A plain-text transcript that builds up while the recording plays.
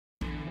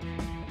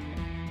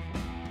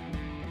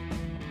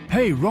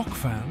Hey rock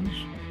fans!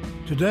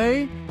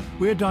 Today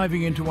we're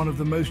diving into one of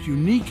the most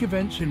unique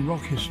events in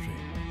rock history,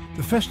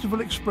 the Festival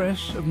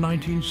Express of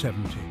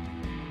 1970.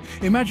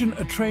 Imagine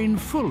a train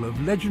full of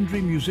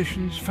legendary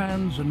musicians,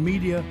 fans and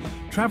media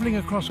traveling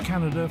across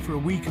Canada for a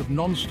week of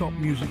non-stop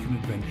music and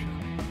adventure.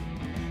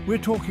 We're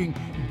talking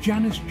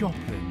Janis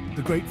Joplin,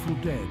 the Grateful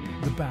Dead,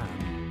 the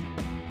band.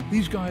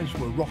 These guys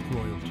were rock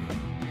royalty,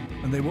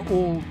 and they were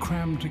all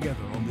crammed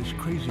together on this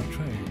crazy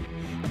train,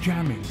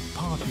 jamming,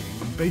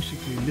 partying, and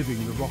basically living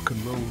the rock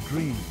and roll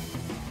dream.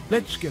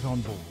 Let's get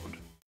on board.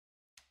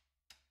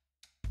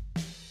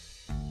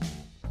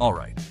 All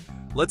right,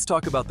 let's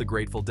talk about the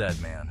Grateful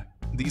Dead, man.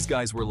 These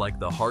guys were like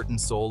the heart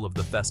and soul of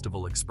the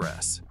Festival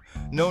Express.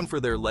 Known for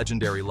their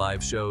legendary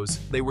live shows,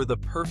 they were the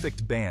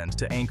perfect band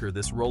to anchor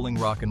this rolling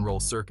rock and roll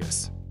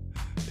circus.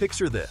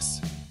 Picture this: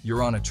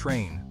 you're on a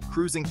train,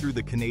 cruising through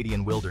the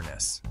Canadian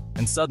wilderness,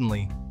 and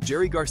suddenly,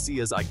 Jerry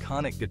Garcia's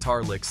iconic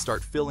guitar licks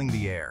start filling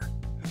the air.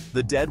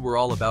 The Dead were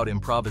all about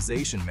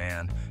improvisation,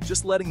 man,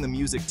 just letting the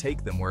music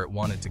take them where it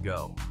wanted to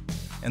go.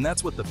 And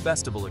that's what the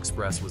Festival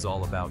Express was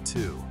all about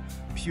too: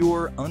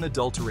 pure,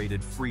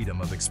 unadulterated freedom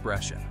of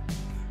expression.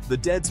 The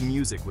Dead's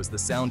music was the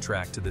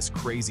soundtrack to this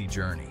crazy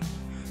journey.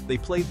 They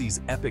played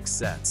these epic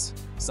sets,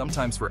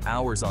 sometimes for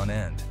hours on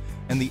end,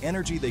 and the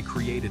energy they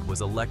created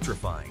was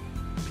electrifying.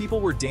 People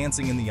were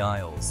dancing in the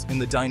aisles, in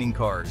the dining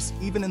cars,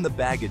 even in the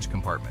baggage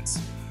compartments.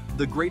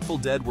 The Grateful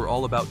Dead were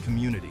all about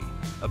community,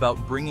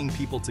 about bringing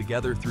people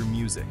together through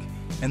music,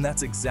 and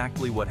that's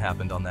exactly what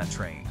happened on that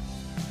train.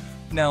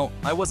 Now,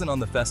 I wasn't on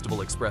the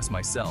Festival Express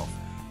myself,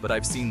 but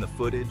I've seen the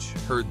footage,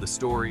 heard the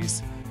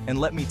stories, and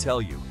let me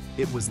tell you,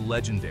 it was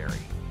legendary.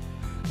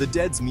 The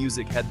Dead's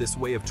music had this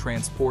way of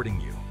transporting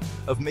you,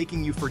 of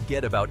making you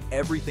forget about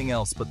everything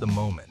else but the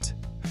moment.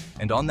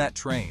 And on that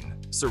train,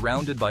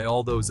 surrounded by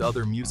all those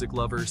other music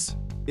lovers,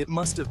 it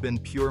must have been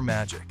pure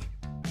magic.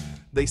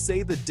 They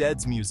say the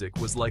Dead's music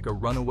was like a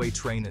runaway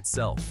train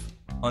itself,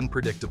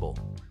 unpredictable,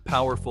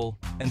 powerful,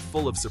 and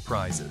full of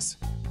surprises.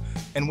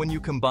 And when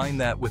you combine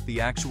that with the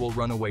actual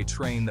runaway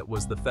train that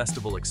was the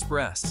Festival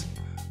Express,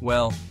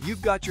 well,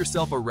 you've got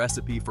yourself a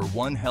recipe for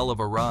one hell of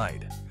a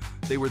ride.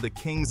 They were the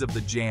kings of the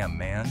jam,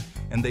 man,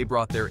 and they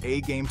brought their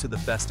A-game to the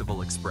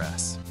Festival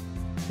Express.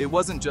 It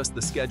wasn't just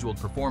the scheduled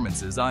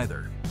performances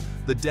either.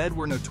 The Dead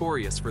were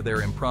notorious for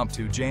their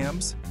impromptu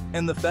jams,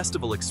 and the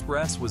Festival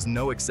Express was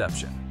no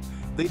exception.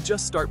 They'd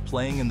just start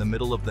playing in the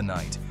middle of the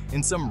night,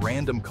 in some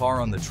random car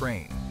on the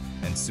train,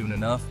 and soon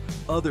enough,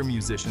 other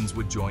musicians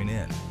would join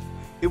in.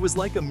 It was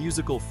like a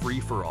musical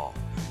free-for-all,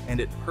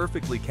 and it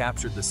perfectly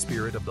captured the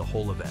spirit of the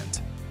whole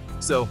event.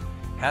 So,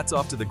 hats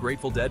off to the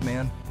Grateful Dead,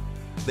 man.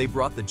 They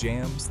brought the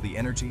jams, the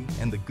energy,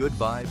 and the good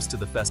vibes to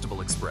the Festival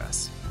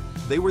Express.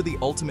 They were the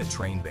ultimate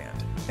train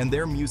band, and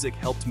their music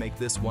helped make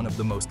this one of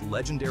the most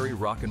legendary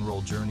rock and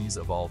roll journeys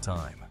of all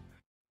time.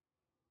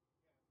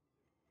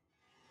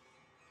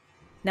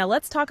 Now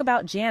let's talk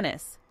about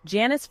Janis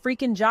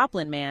freaking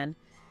Joplin, man.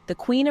 The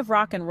queen of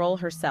rock and roll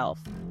herself.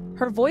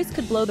 Her voice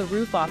could blow the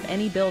roof off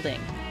any building,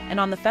 and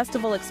on the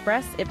Festival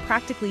Express, it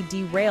practically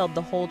derailed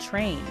the whole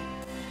train.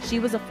 She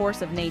was a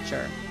force of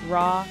nature,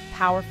 raw,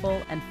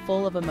 powerful, and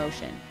full of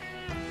emotion.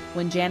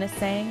 When Janis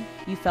sang,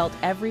 you felt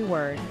every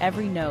word,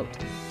 every note,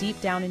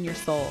 deep down in your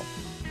soul.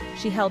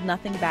 She held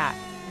nothing back,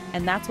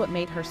 and that's what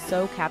made her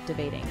so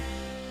captivating.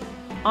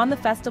 On the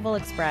Festival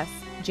Express,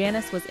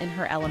 Janis was in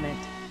her element.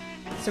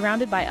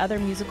 Surrounded by other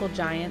musical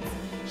giants,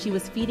 she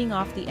was feeding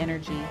off the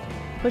energy,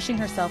 pushing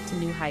herself to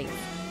new heights.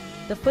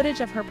 The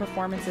footage of her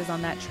performances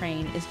on that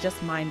train is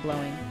just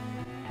mind-blowing.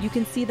 You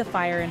can see the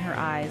fire in her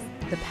eyes,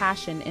 the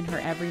passion in her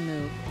every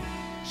move.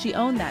 She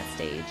owned that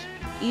stage,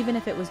 even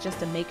if it was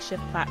just a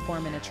makeshift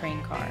platform in a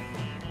train car.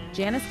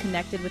 Janis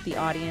connected with the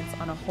audience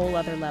on a whole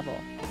other level.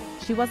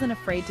 She wasn't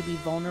afraid to be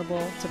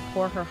vulnerable, to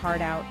pour her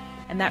heart out,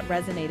 and that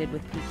resonated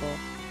with people.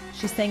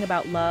 She sang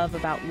about love,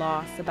 about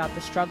loss, about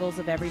the struggles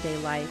of everyday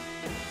life,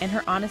 and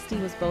her honesty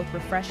was both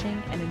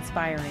refreshing and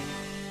inspiring.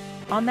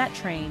 On that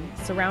train,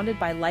 surrounded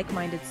by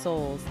like-minded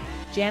souls,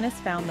 Janis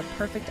found the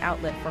perfect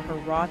outlet for her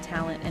raw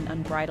talent and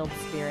unbridled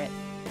spirit.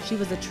 She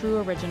was a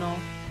true original,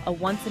 a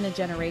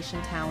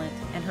once-in-a-generation talent,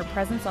 and her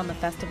presence on the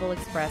Festival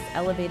Express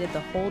elevated the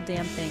whole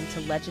damn thing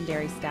to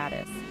legendary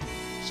status.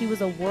 She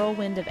was a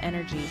whirlwind of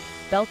energy,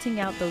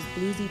 belting out those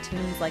bluesy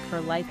tunes like her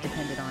life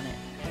depended on it.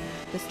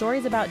 The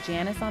stories about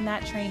Janis on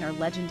that train are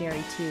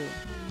legendary too.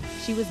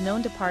 She was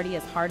known to party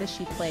as hard as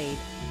she played,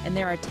 and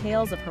there are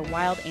tales of her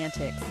wild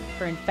antics,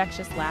 her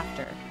infectious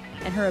laughter,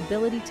 and her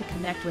ability to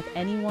connect with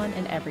anyone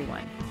and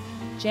everyone.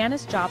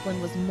 Janis Joplin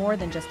was more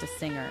than just a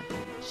singer.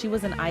 She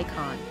was an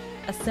icon,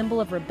 a symbol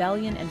of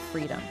rebellion and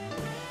freedom.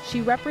 She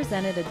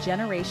represented a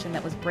generation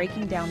that was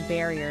breaking down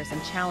barriers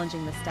and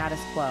challenging the status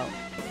quo.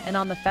 And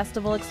on the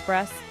Festival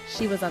Express,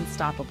 she was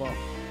unstoppable.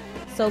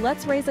 So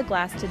let's raise a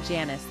glass to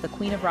Janis, the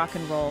queen of rock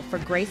and roll, for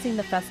gracing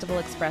the Festival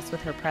Express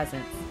with her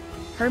presence.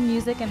 Her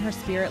music and her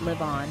spirit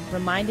live on,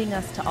 reminding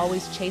us to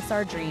always chase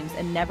our dreams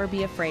and never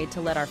be afraid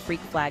to let our freak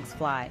flags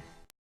fly.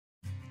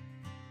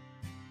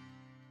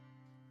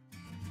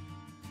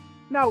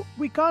 Now,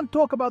 we can't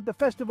talk about the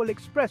Festival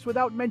Express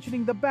without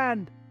mentioning the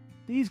band.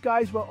 These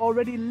guys were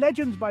already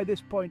legends by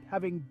this point,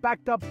 having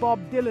backed up Bob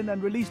Dylan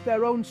and released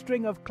their own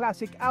string of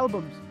classic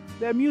albums.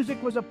 Their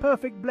music was a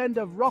perfect blend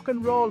of rock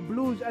and roll,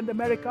 blues and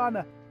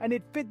Americana, and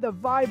it fit the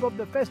vibe of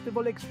the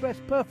Festival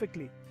Express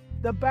perfectly.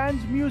 The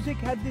band's music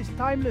had this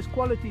timeless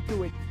quality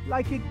to it,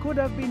 like it could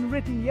have been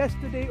written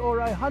yesterday or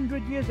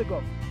 100 years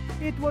ago.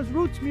 It was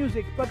roots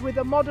music, but with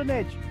a modern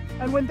edge.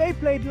 And when they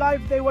played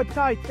live, they were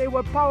tight, they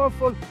were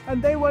powerful,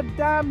 and they were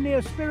damn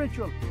near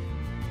spiritual.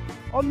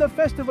 On the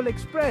Festival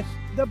Express,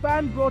 the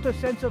band brought a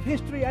sense of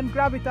history and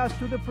gravitas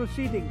to the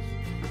proceedings.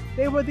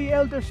 They were the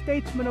elder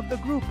statesmen of the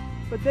group,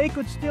 but they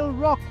could still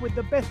rock with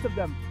the best of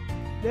them.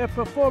 Their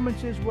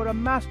performances were a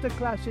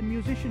masterclass in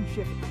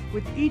musicianship,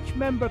 with each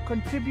member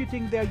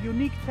contributing their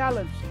unique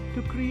talents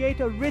to create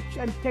a rich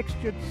and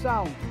textured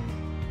sound.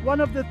 One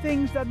of the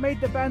things that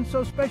made the band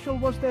so special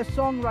was their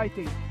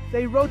songwriting.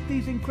 They wrote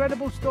these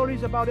incredible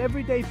stories about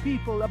everyday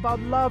people,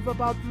 about love,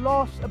 about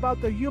loss, about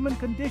the human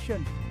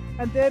condition,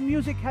 and their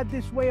music had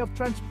this way of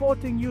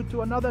transporting you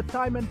to another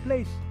time and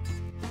place.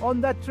 On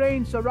that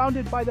train,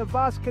 surrounded by the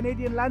vast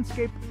Canadian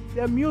landscape,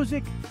 their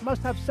music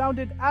must have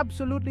sounded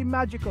absolutely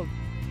magical.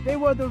 They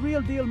were the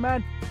real deal,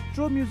 man.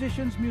 True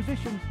musicians.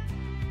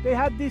 They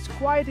had this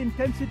quiet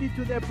intensity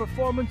to their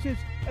performances,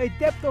 a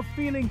depth of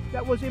feeling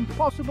that was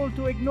impossible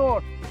to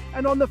ignore.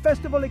 And on the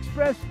Festival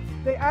Express,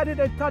 they added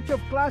a touch of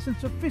class and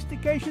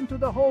sophistication to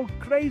the whole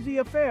crazy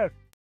affair.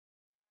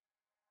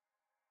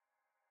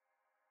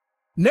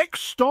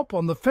 Next stop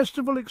on the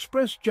Festival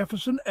Express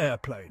Jefferson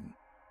Airplane.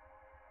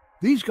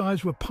 These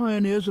guys were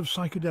pioneers of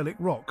psychedelic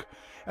rock,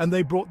 and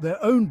they brought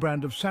their own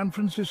brand of San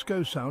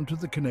Francisco sound to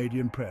the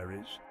Canadian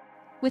prairies.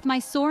 With my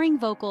soaring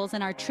vocals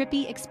and our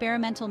trippy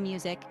experimental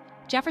music,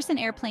 Jefferson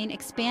Airplane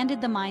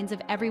expanded the minds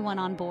of everyone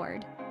on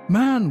board.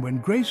 Man, when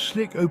Grace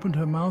Slick opened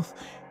her mouth,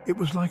 it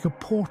was like a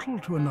portal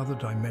to another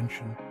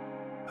dimension.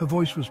 Her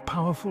voice was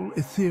powerful,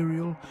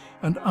 ethereal,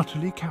 and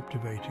utterly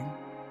captivating.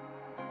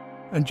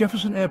 And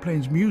Jefferson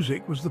Airplane's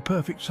music was the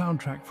perfect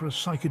soundtrack for a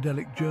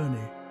psychedelic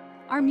journey.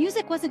 Our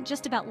music wasn't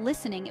just about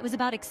listening, it was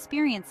about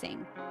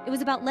experiencing. It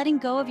was about letting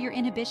go of your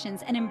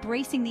inhibitions and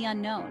embracing the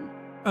unknown.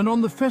 And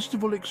on the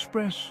Festival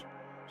Express,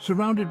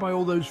 surrounded by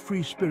all those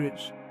free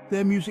spirits,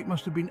 their music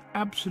must have been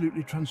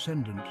absolutely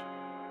transcendent.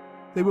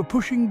 They were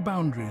pushing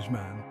boundaries,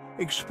 man,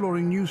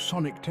 exploring new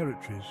sonic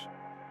territories,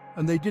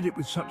 and they did it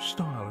with such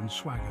style and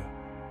swagger.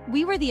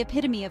 We were the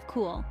epitome of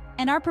cool,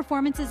 and our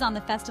performances on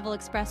the Festival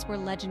Express were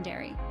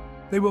legendary.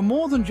 They were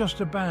more than just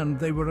a band,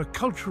 they were a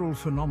cultural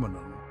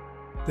phenomenon.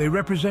 They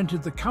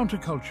represented the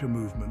counterculture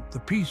movement,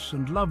 the peace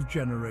and love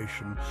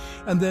generation,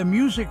 and their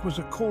music was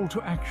a call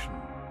to action.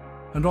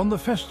 And on the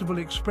Festival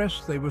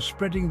Express, they were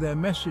spreading their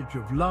message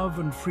of love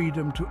and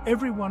freedom to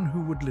everyone who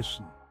would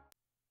listen.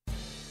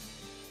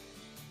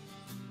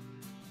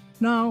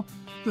 Now,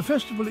 the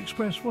Festival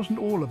Express wasn't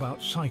all about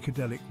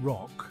psychedelic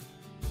rock.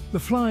 The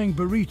Flying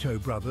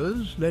Burrito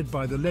Brothers, led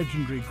by the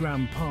legendary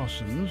Graham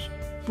Parsons,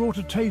 brought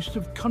a taste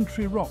of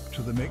country rock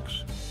to the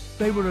mix.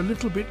 They were a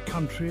little bit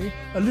country,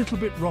 a little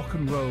bit rock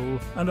and roll,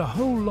 and a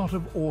whole lot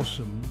of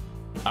awesome.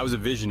 I was a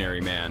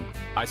visionary, man.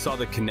 I saw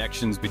the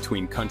connections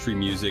between country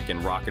music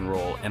and rock and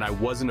roll, and I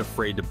wasn't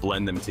afraid to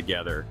blend them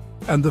together.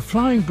 And the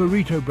Flying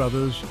Burrito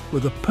Brothers were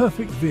the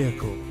perfect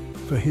vehicle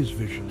for his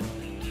vision.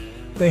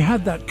 They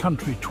had that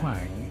country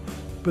twang,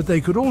 but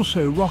they could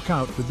also rock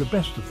out with the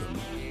best of them.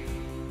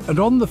 And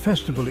on the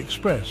Festival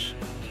Express,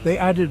 they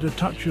added a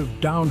touch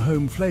of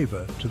down-home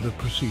flavor to the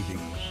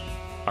proceedings.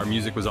 Our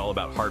music was all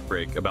about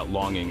heartbreak, about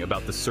longing,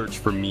 about the search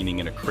for meaning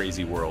in a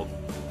crazy world.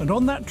 And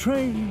on that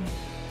train,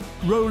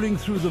 rolling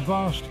through the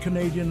vast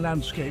Canadian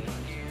landscape,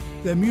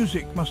 their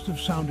music must have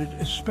sounded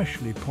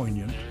especially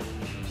poignant.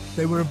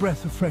 They were a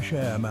breath of fresh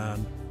air,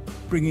 man,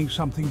 bringing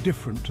something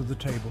different to the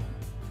table.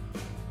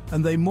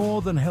 And they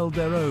more than held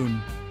their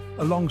own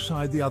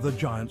alongside the other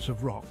giants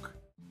of rock.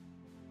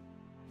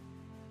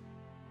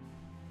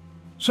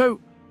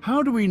 So,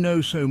 how do we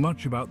know so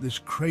much about this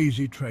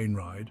crazy train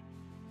ride?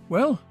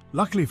 Well,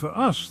 luckily for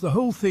us, the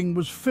whole thing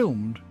was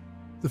filmed.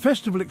 The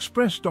Festival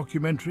Express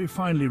documentary,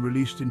 finally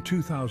released in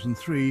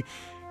 2003,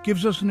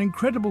 gives us an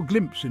incredible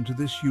glimpse into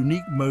this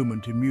unique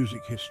moment in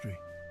music history.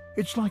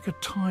 It's like a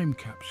time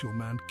capsule,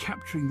 man,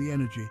 capturing the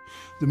energy,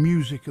 the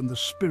music and the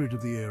spirit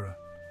of the era.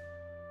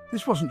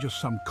 This wasn't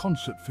just some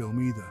concert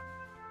film either.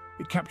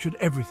 It captured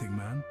everything,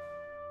 man.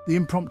 The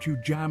impromptu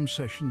jam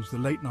sessions, the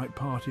late-night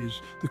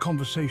parties, the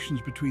conversations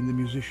between the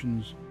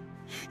musicians.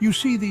 You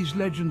see these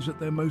legends at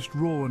their most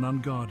raw and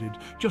unguarded,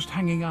 just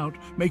hanging out,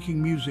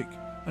 making music,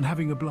 and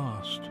having a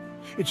blast.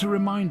 It's a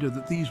reminder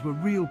that these were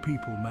real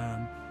people,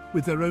 man,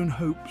 with their own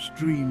hopes,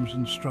 dreams,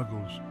 and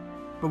struggles.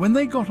 But when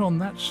they got on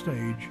that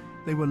stage,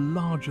 they were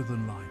larger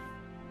than life.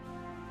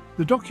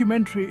 The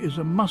documentary is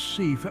a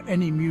must-see for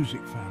any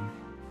music fan,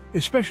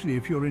 especially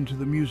if you're into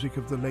the music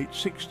of the late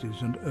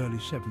 60s and early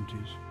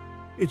 70s.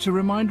 It's a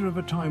reminder of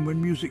a time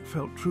when music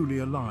felt truly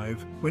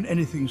alive, when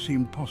anything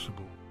seemed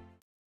possible.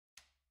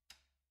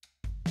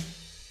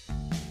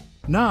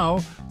 Now,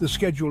 the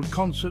scheduled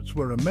concerts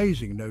were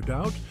amazing, no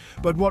doubt,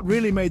 but what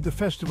really made the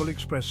Festival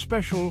Express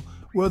special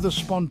were the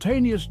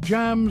spontaneous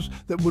jams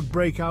that would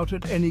break out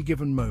at any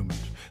given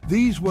moment.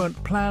 These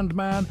weren't planned,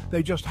 man,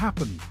 they just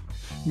happened.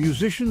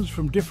 Musicians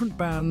from different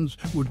bands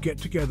would get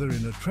together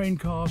in a train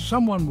car,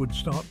 someone would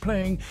start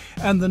playing,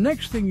 and the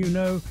next thing you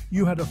know,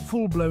 you had a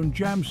full-blown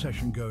jam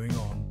session going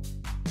on.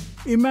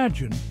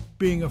 Imagine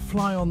being a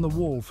fly on the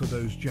wall for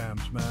those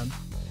jams, man.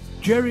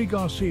 Jerry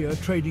Garcia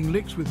trading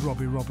licks with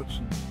Robbie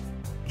Robertson.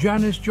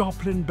 Janis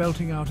Joplin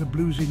belting out a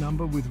bluesy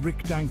number with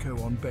Rick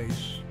Danko on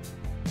bass.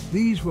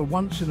 These were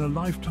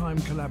once-in-a-lifetime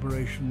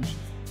collaborations,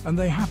 and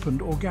they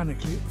happened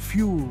organically,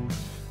 fueled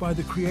by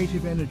the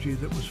creative energy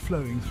that was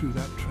flowing through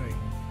that train.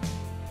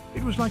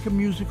 It was like a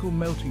musical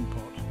melting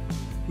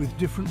pot, with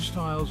different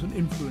styles and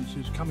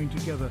influences coming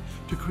together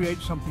to create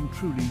something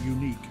truly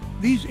unique.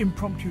 These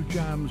impromptu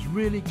jams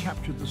really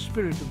captured the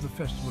spirit of the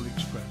Festival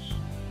Express.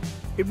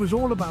 It was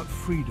all about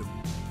freedom,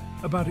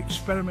 about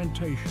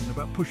experimentation,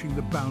 about pushing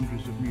the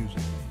boundaries of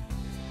music.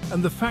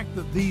 And the fact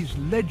that these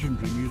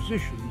legendary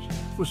musicians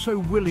were so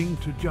willing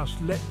to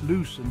just let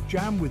loose and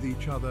jam with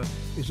each other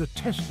is a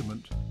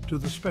testament to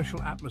the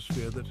special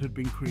atmosphere that had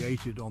been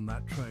created on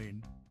that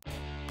train.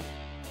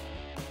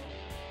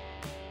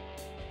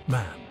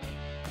 Man,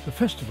 the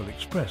Festival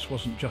Express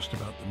wasn't just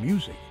about the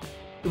music.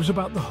 It was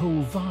about the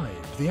whole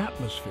vibe, the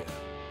atmosphere.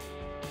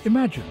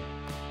 Imagine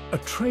a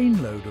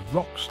trainload of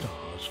rock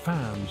stars,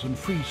 fans and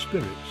free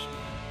spirits,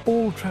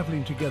 all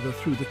traveling together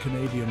through the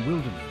Canadian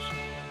wilderness.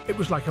 It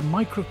was like a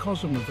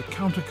microcosm of the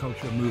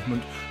counterculture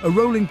movement, a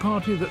rolling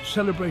party that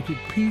celebrated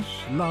peace,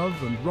 love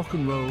and rock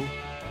and roll.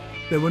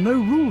 There were no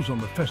rules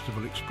on the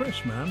Festival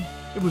Express, man.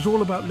 It was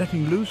all about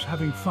letting loose,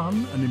 having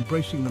fun and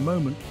embracing the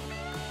moment.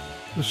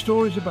 The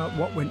stories about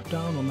what went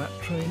down on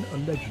that train are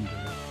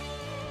legendary.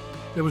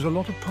 There was a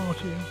lot of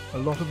partying, a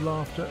lot of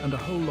laughter and a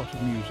whole lot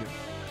of music.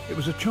 It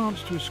was a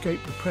chance to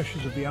escape the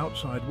pressures of the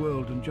outside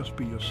world and just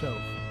be yourself.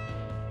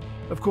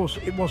 Of course,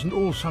 it wasn't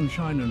all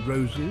sunshine and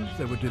roses.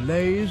 There were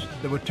delays,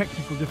 there were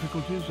technical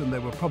difficulties, and there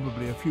were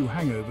probably a few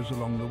hangovers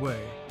along the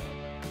way.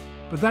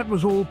 But that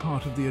was all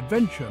part of the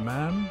adventure,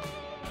 man.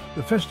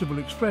 The Festival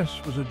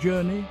Express was a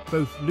journey,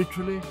 both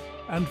literally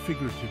and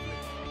figuratively.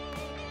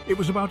 It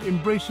was about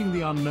embracing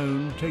the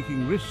unknown,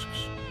 taking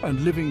risks,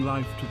 and living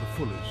life to the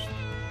fullest.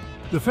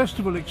 The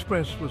Festival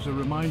Express was a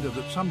reminder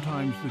that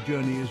sometimes the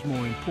journey is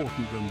more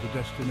important than the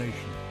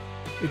destination.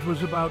 It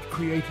was about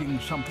creating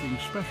something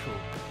special,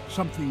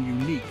 something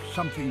unique,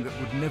 something that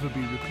would never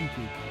be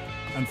repeated.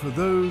 And for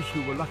those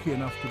who were lucky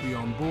enough to be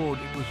on board,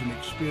 it was an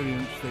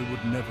experience they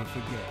would never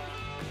forget.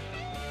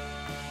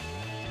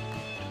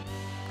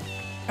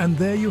 And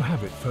there you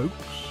have it,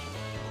 folks.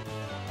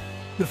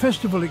 The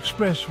Festival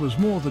Express was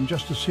more than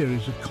just a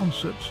series of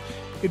concerts.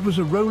 It was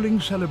a rolling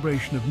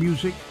celebration of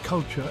music,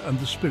 culture, and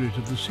the spirit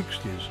of the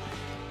 60s.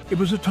 It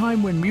was a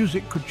time when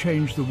music could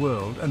change the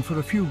world, and for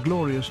a few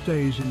glorious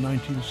days in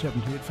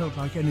 1970, it felt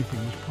like anything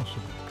was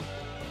possible.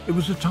 It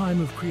was a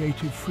time of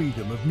creative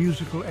freedom, of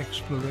musical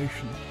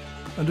exploration,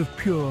 and of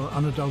pure,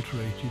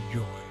 unadulterated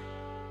joy.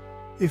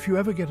 If you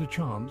ever get a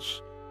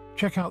chance,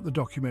 check out the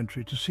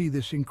documentary to see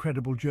this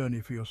incredible journey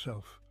for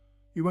yourself.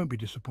 You won't be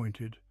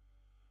disappointed.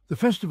 The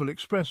Festival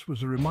Express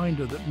was a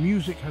reminder that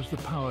music has the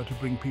power to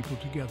bring people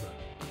together,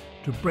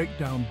 to break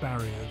down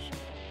barriers,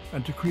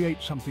 and to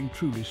create something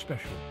truly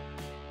special.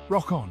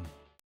 Rock on!